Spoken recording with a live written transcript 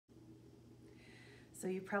So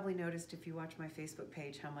you probably noticed if you watch my Facebook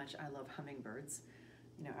page how much I love hummingbirds.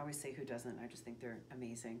 You know, I always say who doesn't? I just think they're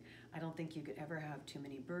amazing. I don't think you could ever have too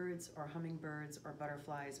many birds or hummingbirds or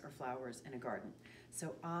butterflies or flowers in a garden.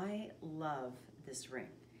 So I love this ring.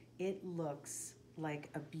 It looks like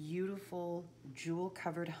a beautiful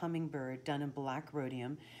jewel-covered hummingbird done in black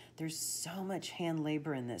rhodium. There's so much hand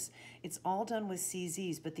labor in this. It's all done with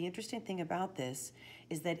CZs, but the interesting thing about this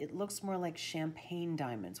is that it looks more like champagne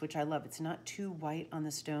diamonds, which I love. It's not too white on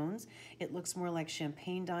the stones. It looks more like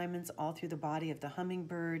champagne diamonds all through the body of the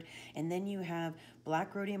hummingbird. And then you have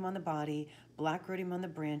black rhodium on the body, black rhodium on the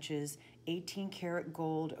branches, 18 karat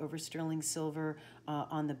gold over sterling silver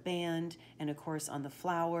on the band, and of course on the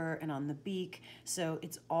flower and on the beak. So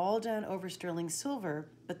it's all done over sterling silver,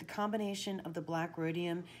 but the combination of the black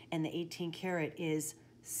rhodium and the 18 karat is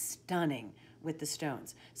stunning with the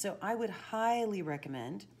stones. So I would highly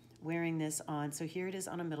recommend wearing this on. So here it is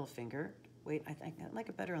on a middle finger. Wait, I like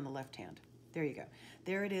it better on the left hand. There you go.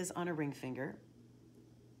 There it is on a ring finger.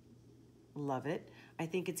 Love it. I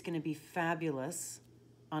think it's going to be fabulous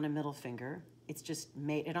on a middle finger. It's just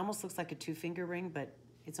made, it almost looks like a two-finger ring, but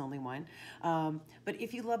it's only one. But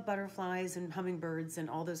if you love butterflies and hummingbirds and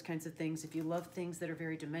all those kinds of things, if you love things that are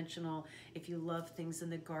very dimensional, if you love things in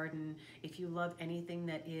the garden, if you love anything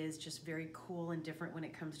that is just very cool and different when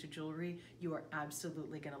it comes to jewelry, you are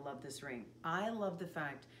absolutely going to love this ring. I love the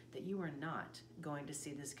fact that you are not going to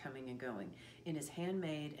see this coming and going. It is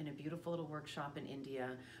handmade in a beautiful little workshop in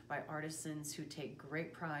India by artisans who take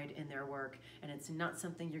great pride in their work, and it's not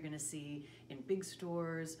something you're going to see in big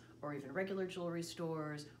stores or even regular jewelry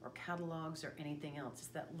stores or catalogs or anything else. It's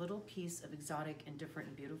that little piece of exotic and different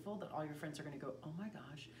and beautiful that all your friends are going to go, oh my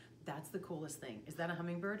gosh, that's the coolest thing. Is that a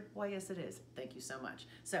hummingbird? Why, yes it is. Thank you so much.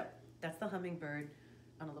 So that's the hummingbird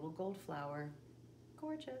on a little gold flower.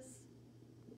 Gorgeous.